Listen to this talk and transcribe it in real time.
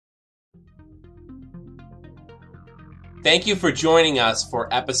Thank you for joining us for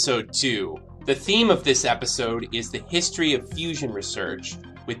episode 2. The theme of this episode is the history of fusion research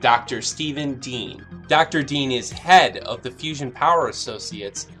with Dr. Stephen Dean. Dr. Dean is head of the Fusion Power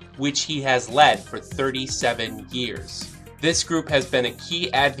Associates, which he has led for 37 years. This group has been a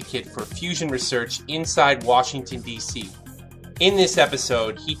key advocate for fusion research inside Washington, D.C. In this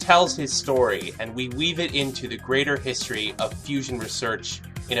episode, he tells his story, and we weave it into the greater history of fusion research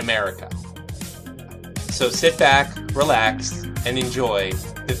in America. So sit back, relax, and enjoy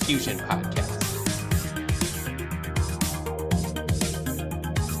the Fusion Podcast.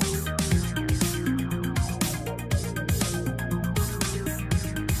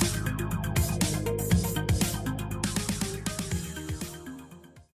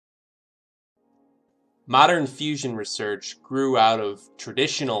 Modern fusion research grew out of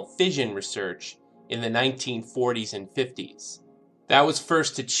traditional fission research in the 1940s and 50s. That was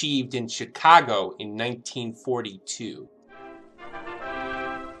first achieved in Chicago in 1942.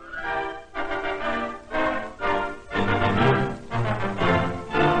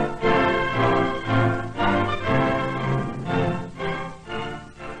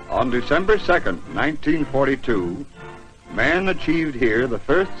 On December 2nd, 1942, man achieved here the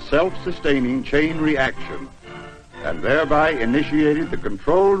first self-sustaining chain reaction and thereby initiated the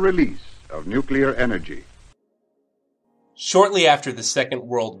controlled release of nuclear energy. Shortly after the Second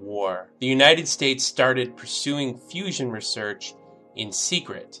World War, the United States started pursuing fusion research in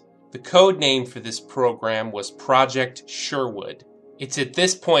secret. The code name for this program was Project Sherwood. It's at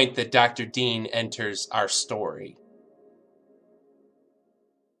this point that Dr. Dean enters our story.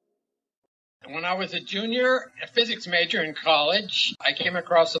 When I was a junior, a physics major in college, I came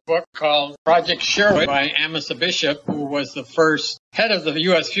across a book called Project Sherwood by Amos Bishop, who was the first head of the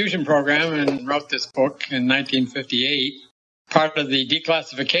U.S. fusion program and wrote this book in 1958. Part of the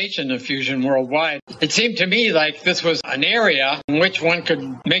declassification of fusion worldwide. It seemed to me like this was an area in which one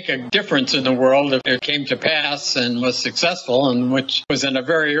could make a difference in the world if it came to pass and was successful, and which was in a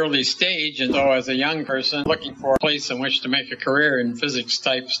very early stage. And so as a young person looking for a place in which to make a career in physics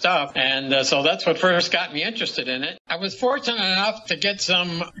type stuff. And so that's what first got me interested in it. I was fortunate enough to get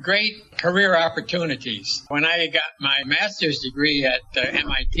some great career opportunities. When I got my master's degree at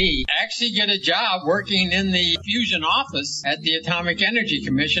MIT, I actually get a job working in the fusion office at the Atomic Energy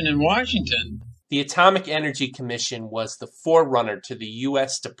Commission in Washington. The Atomic Energy Commission was the forerunner to the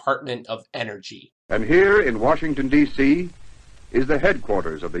U.S. Department of Energy. And here in Washington, D.C., is the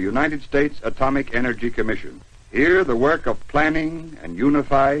headquarters of the United States Atomic Energy Commission. Here, the work of planning and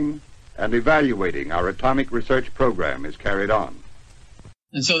unifying and evaluating our atomic research program is carried on.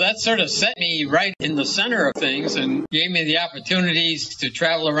 And so that sort of set me right in the center of things and gave me the opportunities to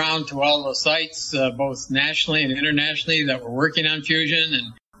travel around to all the sites, both nationally and internationally, that were working on fusion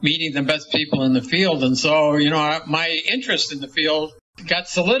and meeting the best people in the field. And so, my interest in the field got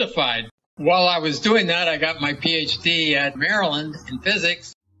solidified. While I was doing that, I got my PhD at Maryland in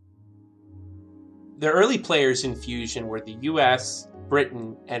physics. The early players in fusion were the U.S.,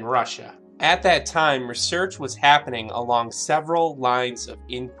 Britain, and Russia. At that time, research was happening along several lines of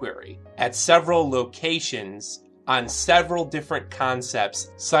inquiry, at several locations, on several different concepts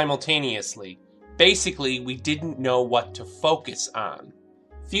simultaneously. Basically, we didn't know what to focus on.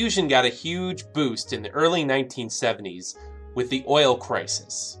 Fusion got a huge boost in the early 1970s with the oil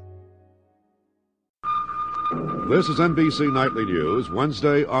crisis. This is NBC Nightly News,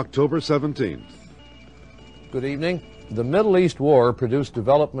 Wednesday, October 17th. Good evening. The Middle East war produced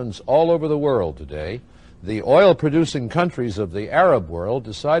developments all over the world today. The oil-producing countries of the Arab world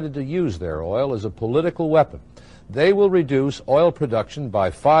decided to use their oil as a political weapon. They will reduce oil production by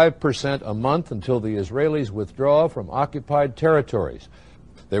 5% a month until the Israelis withdraw from occupied territories.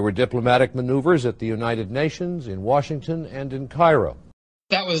 There were diplomatic maneuvers at the United Nations, in Washington, and in Cairo.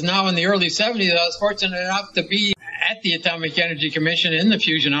 That was now in the early 70s. I was fortunate enough to be at the Atomic Energy Commission in the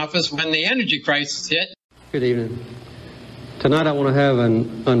fusion office when the energy crisis hit. Good evening. Tonight I want to have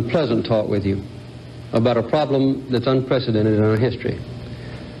an unpleasant talk with you about a problem that's unprecedented in our history.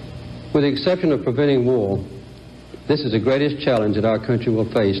 With the exception of preventing war, this is the greatest challenge that our country will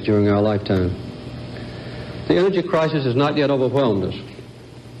face during our lifetime. The energy crisis has not yet overwhelmed us,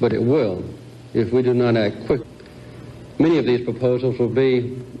 but it will if we do not act quickly. Many of these proposals will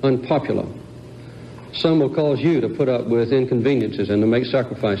be unpopular. Some will cause you to put up with inconveniences and to make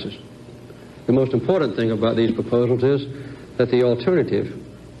sacrifices. The most important thing about these proposals is that the alternative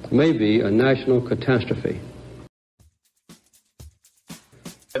may be a national catastrophe.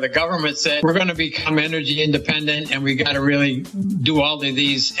 The government said, we're going to become energy independent and we got to really do all of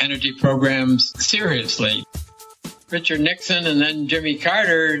these energy programs seriously. Richard Nixon and then Jimmy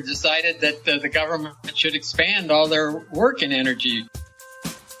Carter decided that the government should expand all their work in energy.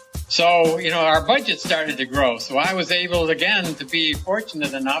 So, our budget started to grow. So I was able, again, to be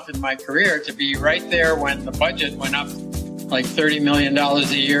fortunate enough in my career to be right there when the budget went up like $30 million a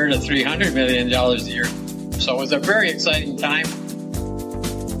year to $300 million a year. So it was a very exciting time.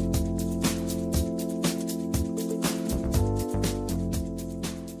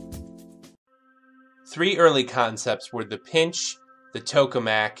 Three early concepts were the pinch, the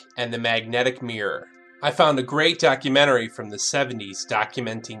tokamak, and the magnetic mirror. I found a great documentary from the 70s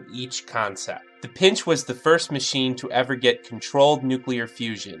documenting each concept. The pinch was the first machine to ever get controlled nuclear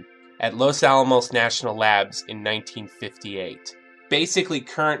fusion at Los Alamos National Labs in 1958. Basically,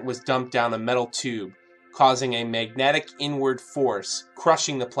 current was dumped down a metal tube, causing a magnetic inward force,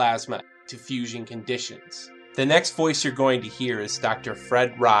 crushing the plasma to fusion conditions. The next voice you're going to hear is Dr.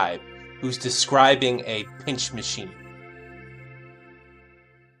 Fred Ribe, who's describing a pinch machine.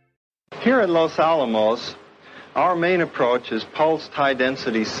 Here at Los Alamos, our main approach is pulsed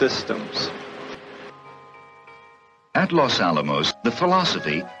high-density systems. At Los Alamos, the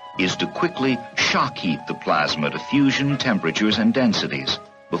philosophy is to quickly shock heat the plasma to fusion temperatures and densities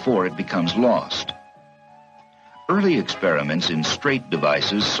before it becomes lost. Early experiments in straight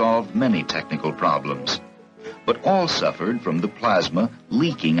devices solved many technical problems, but all suffered from the plasma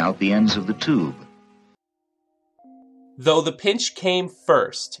leaking out the ends of the tube. Though the pinch came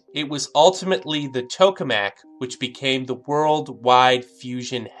first, it was ultimately the tokamak which became the worldwide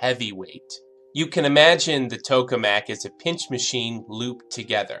fusion heavyweight. You can imagine the tokamak as a pinch machine looped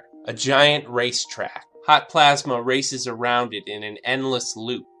together, a giant racetrack. Hot plasma races around it in an endless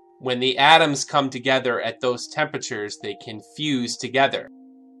loop. When the atoms come together at those temperatures, they can fuse together.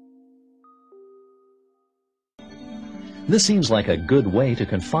 This seems like a good way to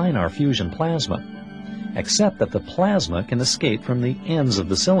confine our fusion plasma, except that the plasma can escape from the ends of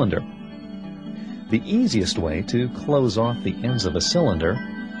the cylinder. The easiest way to close off the ends of a cylinder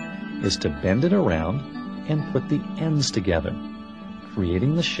is to bend it around and put the ends together,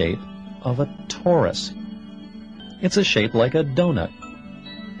 creating the shape of a torus. It's a shape like a donut.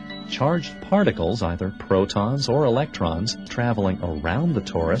 Charged particles, either protons or electrons, traveling around the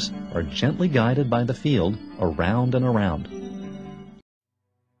torus are gently guided by the field around and around.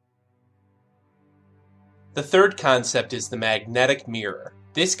 The third concept is the magnetic mirror.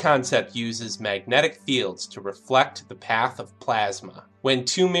 This concept uses magnetic fields to reflect the path of plasma. When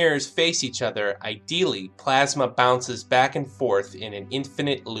two mirrors face each other, ideally, plasma bounces back and forth in an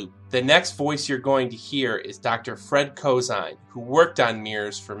infinite loop. The next voice you're going to hear is Dr. Fred Cozine, who worked on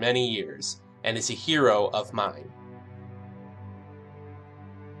mirrors for many years and is a hero of mine.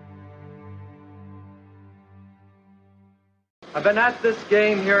 I've been at this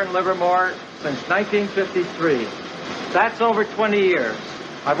game here in Livermore since 1953. That's over 20 years.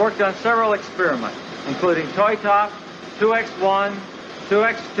 I've worked on several experiments, including Toy Top, 2X1,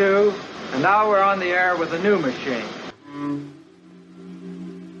 2X2, and now we're on the air with a new machine.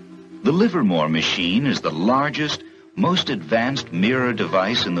 The Livermore machine is the largest, most advanced mirror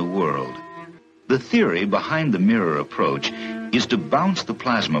device in the world. The theory behind the mirror approach is to bounce the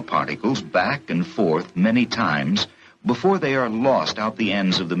plasma particles back and forth many times before they are lost out the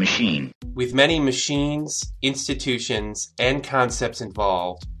ends of the machine. With many machines, institutions, and concepts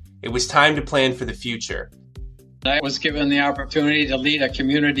involved, it was time to plan for the future. I was given the opportunity to lead a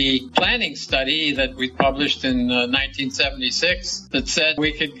community planning study that we published in 1976 that said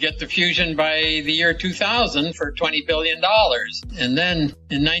we could get to fusion by the year 2000 for $20 billion. And then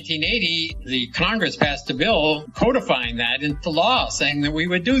in 1980, the Congress passed a bill codifying that into law, saying that we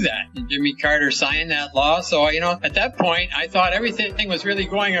would do that. And Jimmy Carter signed that law. So, at that point, I thought everything was really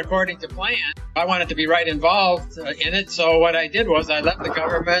going according to plan. I wanted to be right involved in it. So what I did was I left the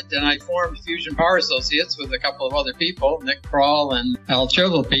government and I formed Fusion Power Associates with a couple of other people, Nick Kroll and Al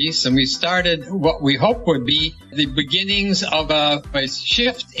Chivelpiece, and we started what we hoped would be the beginnings of a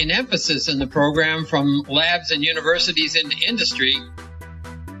shift in emphasis in the program from labs and universities into industry.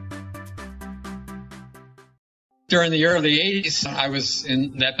 During the early 80s, I was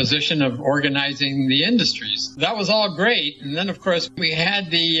in that position of organizing the industries. That was all great. And then, of course, we had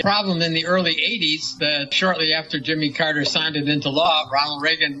the problem in the early 80s that shortly after Jimmy Carter signed it into law, Ronald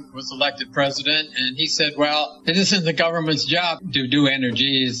Reagan was elected president. And he said, well, it isn't the government's job to do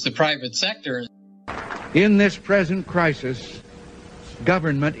energy, it's the private sector. In this present crisis,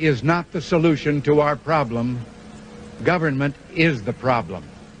 government is not the solution to our problem. Government is the problem.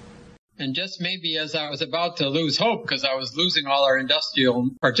 And just maybe as I was about to lose hope, because I was losing all our industrial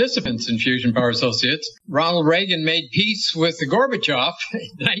participants in Fusion Power Associates, Ronald Reagan made peace with Gorbachev in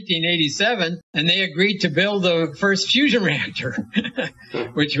 1987, and they agreed to build the first fusion reactor,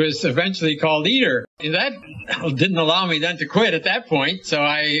 which was eventually called ITER. That didn't allow me then to quit at that point, so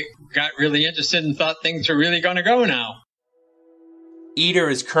I got really interested and thought things were really going to go now. ITER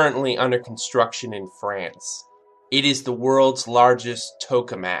is currently under construction in France. It is the world's largest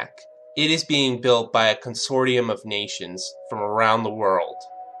tokamak. It is being built by a consortium of nations from around the world.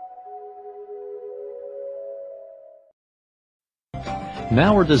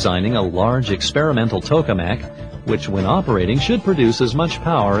 Now we're designing a large experimental tokamak, which when operating should produce as much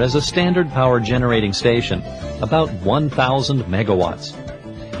power as a standard power generating station, about 1,000 megawatts.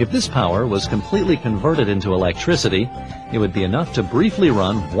 If this power was completely converted into electricity, it would be enough to briefly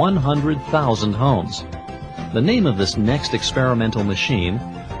run 100,000 homes. The name of this next experimental machine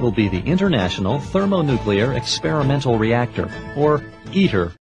will be the International Thermonuclear Experimental Reactor, or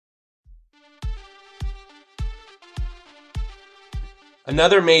ITER.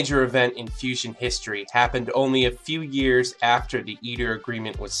 Another major event in fusion history happened only a few years after the ITER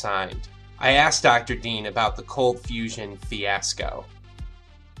agreement was signed. I asked Dr. Dean about the cold fusion fiasco.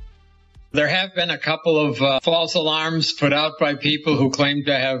 There have been a couple of false alarms put out by people who claim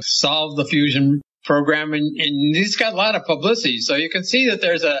to have solved the fusion program, and these got a lot of publicity. So you can see that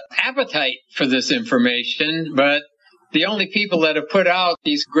there's an appetite for this information, but the only people that have put out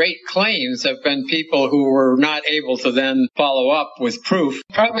these great claims have been people who were not able to then follow up with proof.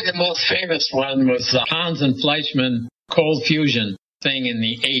 Probably the most famous one was the Hans and Fleischmann cold fusion thing in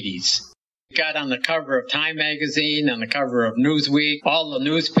the 80s. It got on the cover of Time magazine, on the cover of Newsweek, all the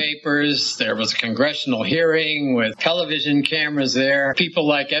newspapers. There was a congressional hearing with television cameras there. People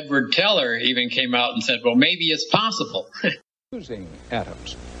like Edward Teller even came out and said, well, maybe it's possible. Using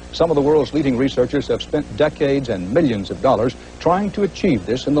atoms. Some of the world's leading researchers have spent decades and millions of dollars trying to achieve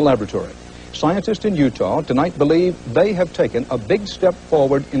this in the laboratory. Scientists in Utah tonight believe they have taken a big step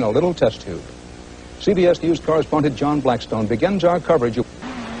forward in a little test tube. CBS News correspondent John Blackstone begins our coverage of...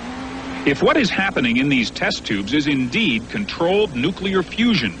 If what is happening in these test tubes is indeed controlled nuclear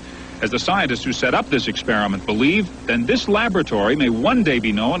fusion, as the scientists who set up this experiment believe, then this laboratory may one day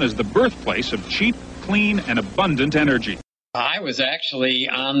be known as the birthplace of cheap, clean, and abundant energy. I was actually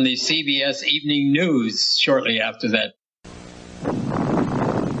on the CBS Evening News shortly after that.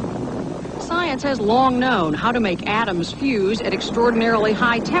 Science has long known how to make atoms fuse at extraordinarily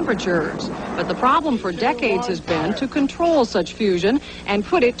high temperatures. But the problem for decades has been to control such fusion and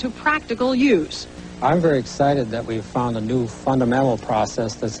put it to practical use. I'm very excited that we've found a new fundamental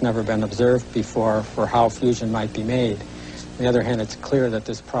process that's never been observed before for how fusion might be made. On the other hand, it's clear that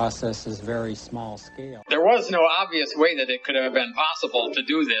this process is very small scale. There was no obvious way that it could have been possible to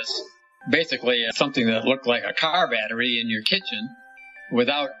do this. Basically, something that looked like a car battery in your kitchen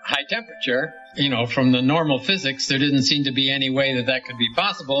without high temperature. You know, from the normal physics, there didn't seem to be any way that that could be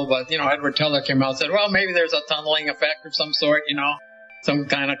possible. But, you know, Edward Teller came out and said, well, maybe there's a tunneling effect of some sort, you know, some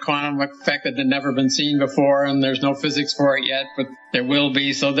kind of quantum effect that had never been seen before, and there's no physics for it yet, but there will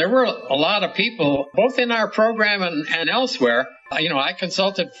be. So there were a lot of people, both in our program and elsewhere. You know, I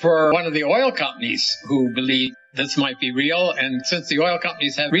consulted for one of the oil companies who believed this might be real. And since the oil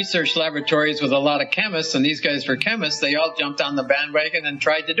companies have research laboratories with a lot of chemists, and these guys were chemists, they all jumped on the bandwagon and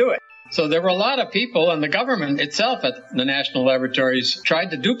tried to do it. So there were a lot of people, and the government itself at the national laboratories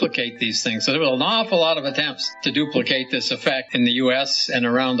tried to duplicate these things. So there was an awful lot of attempts to duplicate this effect in the U.S. and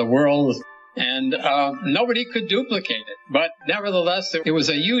around the world. And nobody could duplicate it. But nevertheless, it was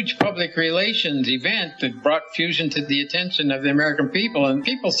a huge public relations event that brought fusion to the attention of the American people. And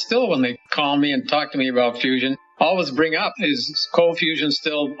people still, when they call me and talk to me about fusion, always bring up, is cold fusion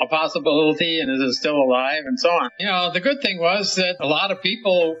still a possibility, and is it still alive, and so on. You know, the good thing was that a lot of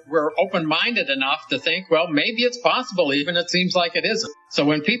people were open-minded enough to think, well, maybe it's possible, even it seems like it isn't. So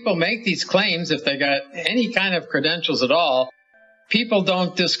when people make these claims, if they got any kind of credentials at all, people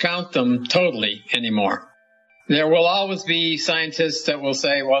don't discount them totally anymore. There will always be scientists that will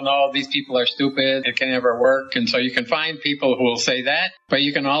say, well, no, these people are stupid, it can never work. And so you can find people who will say that, but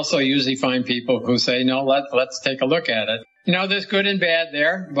you can also usually find people who say, no, let's take a look at it. You know, there's good and bad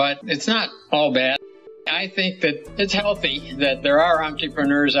there, but it's not all bad. I think that it's healthy that there are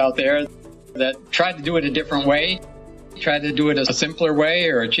entrepreneurs out there that try to do it a different way, try to do it a simpler way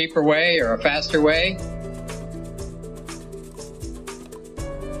or a cheaper way or a faster way.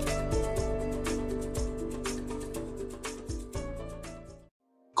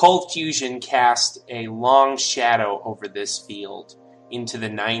 Cold fusion cast a long shadow over this field into the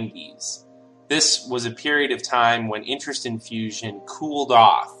 90s. This was a period of time when interest in fusion cooled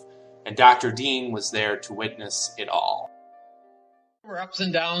off and Dr. Dean was there to witness it all. There were ups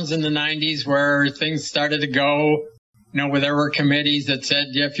and downs in the 90s where things started to go, where there were committees that said,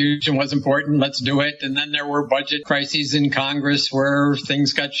 yeah, fusion was important, let's do it. And then there were budget crises in Congress where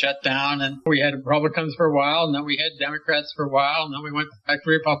things got shut down, and we had Republicans for a while, and then we had Democrats for a while, and then we went back to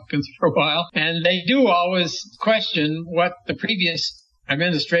Republicans for a while. And they do always question what the previous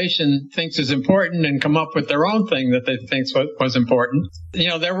administration thinks is important and come up with their own thing that they think was important.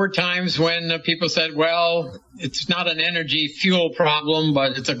 There were times when people said, well, it's not an energy fuel problem,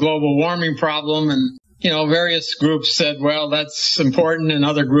 but it's a global warming problem. And, various groups said, well, that's important. And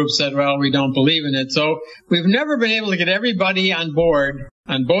other groups said, well, we don't believe in it. So we've never been able to get everybody on board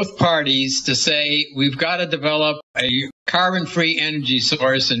on both parties to say we've got to develop a carbon-free energy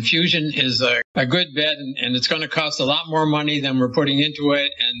source, and fusion is a good bet, and it's going to cost a lot more money than we're putting into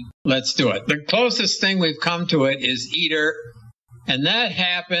it, and let's do it. The closest thing we've come to it is ITER, and that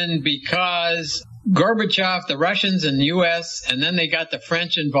happened because Gorbachev, the Russians and the U.S., and then they got the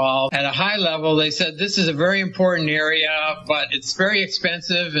French involved. At a high level, they said this is a very important area, but it's very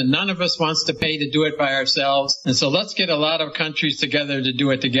expensive, and none of us wants to pay to do it by ourselves. And so let's get a lot of countries together to do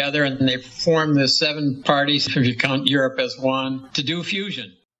it together. And they formed the 7 parties, if you count Europe as one, to do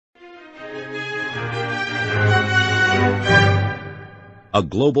fusion. A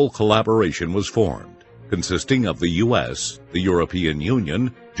global collaboration was formed, consisting of the U.S., the European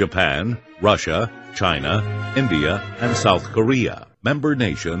Union, Japan, Russia, China, India, and South Korea. Member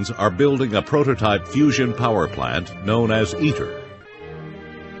nations are building a prototype fusion power plant known as ITER.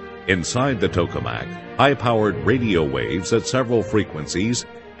 Inside the tokamak, high-powered radio waves at several frequencies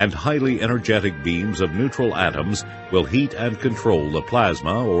and highly energetic beams of neutral atoms will heat and control the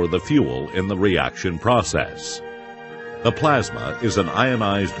plasma or the fuel in the reaction process. The plasma is an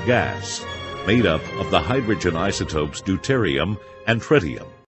ionized gas made up of the hydrogen isotopes deuterium and tritium.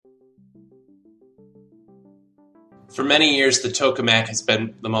 For many years, the tokamak has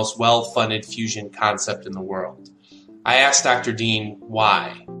been the most well-funded fusion concept in the world. I asked Dr. Dean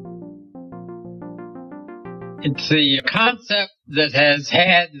why. It's the concept that has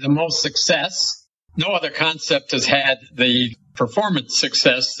had the most success. No other concept has had the performance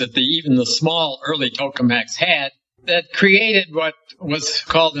success that even the small early tokamaks had, that created what was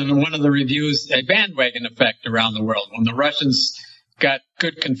called in one of the reviews a bandwagon effect around the world. When the Russians got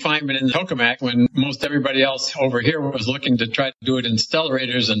good confinement in the tokamak, when most everybody else over here was looking to try to do it in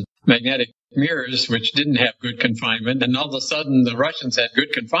stellarators and magnetic mirrors, which didn't have good confinement, and all of a sudden the Russians had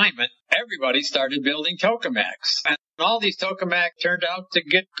good confinement, everybody started building tokamaks. And all these tokamak turned out to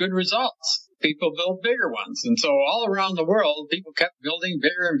get good results. People built bigger ones. And so all around the world, people kept building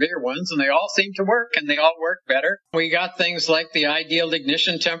bigger and bigger ones, and they all seemed to work, and they all worked better. We got things like the ideal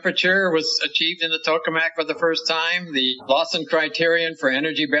ignition temperature was achieved in the tokamak for the first time. The Lawson criterion for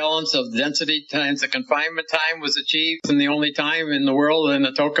energy balance of density times the confinement time was achieved, and the only time in the world in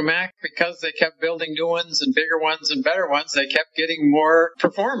the tokamak. Because they kept building new ones and bigger ones and better ones, they kept getting more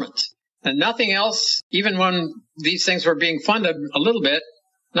performance. And nothing else, even when these things were being funded a little bit,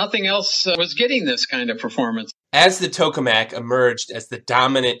 nothing else was getting this kind of performance. As the tokamak emerged as the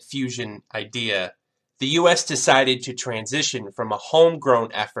dominant fusion idea, the U.S. decided to transition from a homegrown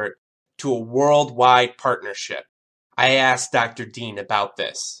effort to a worldwide partnership. I asked Dr. Dean about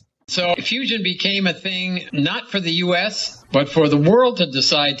this. So fusion became a thing not for the U.S., but for the world to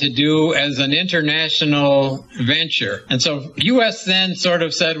decide to do as an international venture. And so U.S. then sort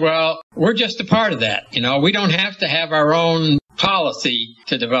of said, well, we're just a part of that. We don't have to have our own policy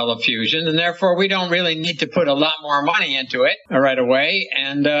to develop fusion, and therefore we don't really need to put a lot more money into it right away,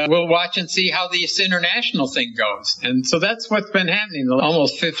 and we'll watch and see how this international thing goes. And so that's what's been happening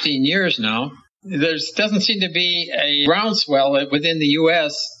almost 15 years now. There doesn't seem to be a groundswell within the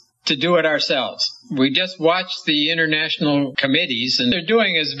U.S. to do it ourselves. We just watch the international committees, and they're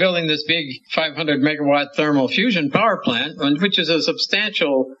doing is building this big 500 megawatt thermal fusion power plant, which is a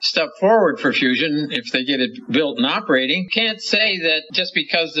substantial step forward for fusion if they get it built and operating. Can't say that just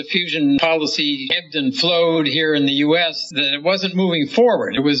because the fusion policy ebbed and flowed here in the U.S. that it wasn't moving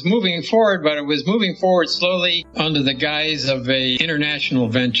forward. It was moving forward, but it was moving forward slowly under the guise of a international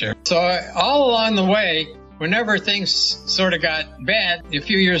venture. So all along the way, whenever things sort of got bad, a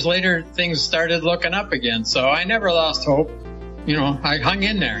few years later, things started looking up again. So I never lost hope. I hung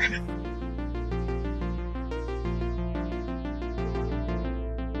in there.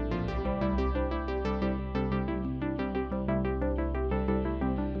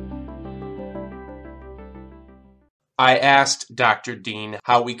 I asked Dr. Dean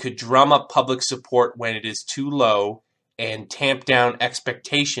how we could drum up public support when it is too low and tamp down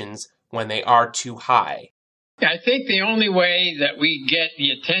expectations when they are too high. I think the only way that we get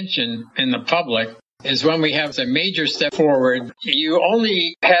the attention in the public is when we have a major step forward. You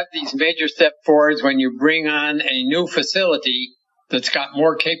only have these major step forwards when you bring on a new facility that's got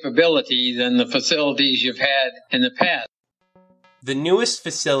more capability than the facilities you've had in the past. The newest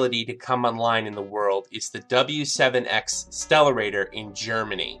facility to come online in the world is the W7X stellarator in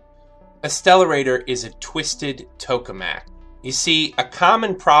Germany. A stellarator is a twisted tokamak. You see, a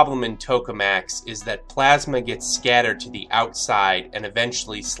common problem in tokamaks is that plasma gets scattered to the outside and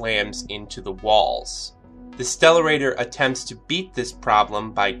eventually slams into the walls. The stellarator attempts to beat this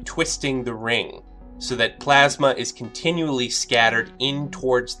problem by twisting the ring, so that plasma is continually scattered in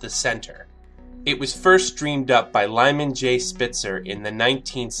towards the center. It was first dreamed up by Lyman J. Spitzer in the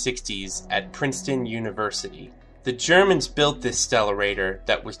 1960s at Princeton University. The Germans built this stellarator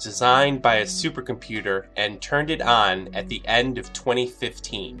that was designed by a supercomputer and turned it on at the end of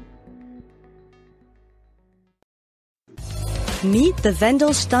 2015. Meet the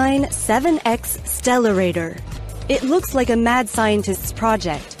Wendelstein 7X stellarator. It looks like a mad scientist's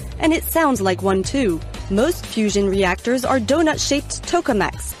project, and it sounds like one too. Most fusion reactors are donut-shaped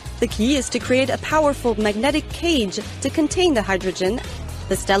tokamaks. The key is to create a powerful magnetic cage to contain the hydrogen.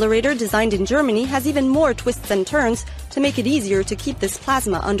 The stellarator designed in Germany has even more twists and turns to make it easier to keep this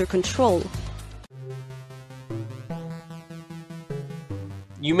plasma under control.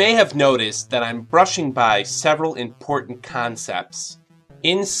 You may have noticed that I'm brushing by several important concepts.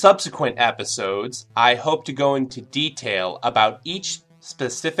 In subsequent episodes, I hope to go into detail about each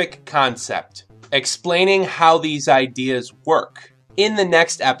specific concept, explaining how these ideas work. In the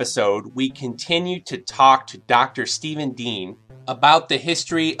next episode, we continue to talk to Dr. Stephen Dean about the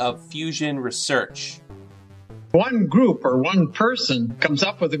history of fusion research. One group or one person comes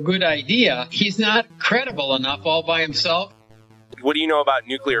up with a good idea. He's not credible enough all by himself. What do you know about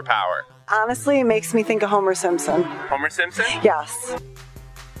nuclear power? Honestly, it makes me think of Homer Simpson. Homer Simpson? Yes.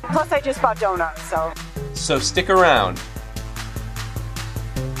 Plus, I just bought donuts, so... So stick around.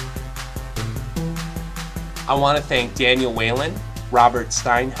 I want to thank Daniel Whalen, Robert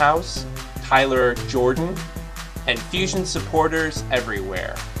Steinhaus, Tyler Jordan, and fusion supporters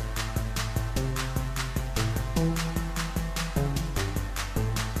everywhere.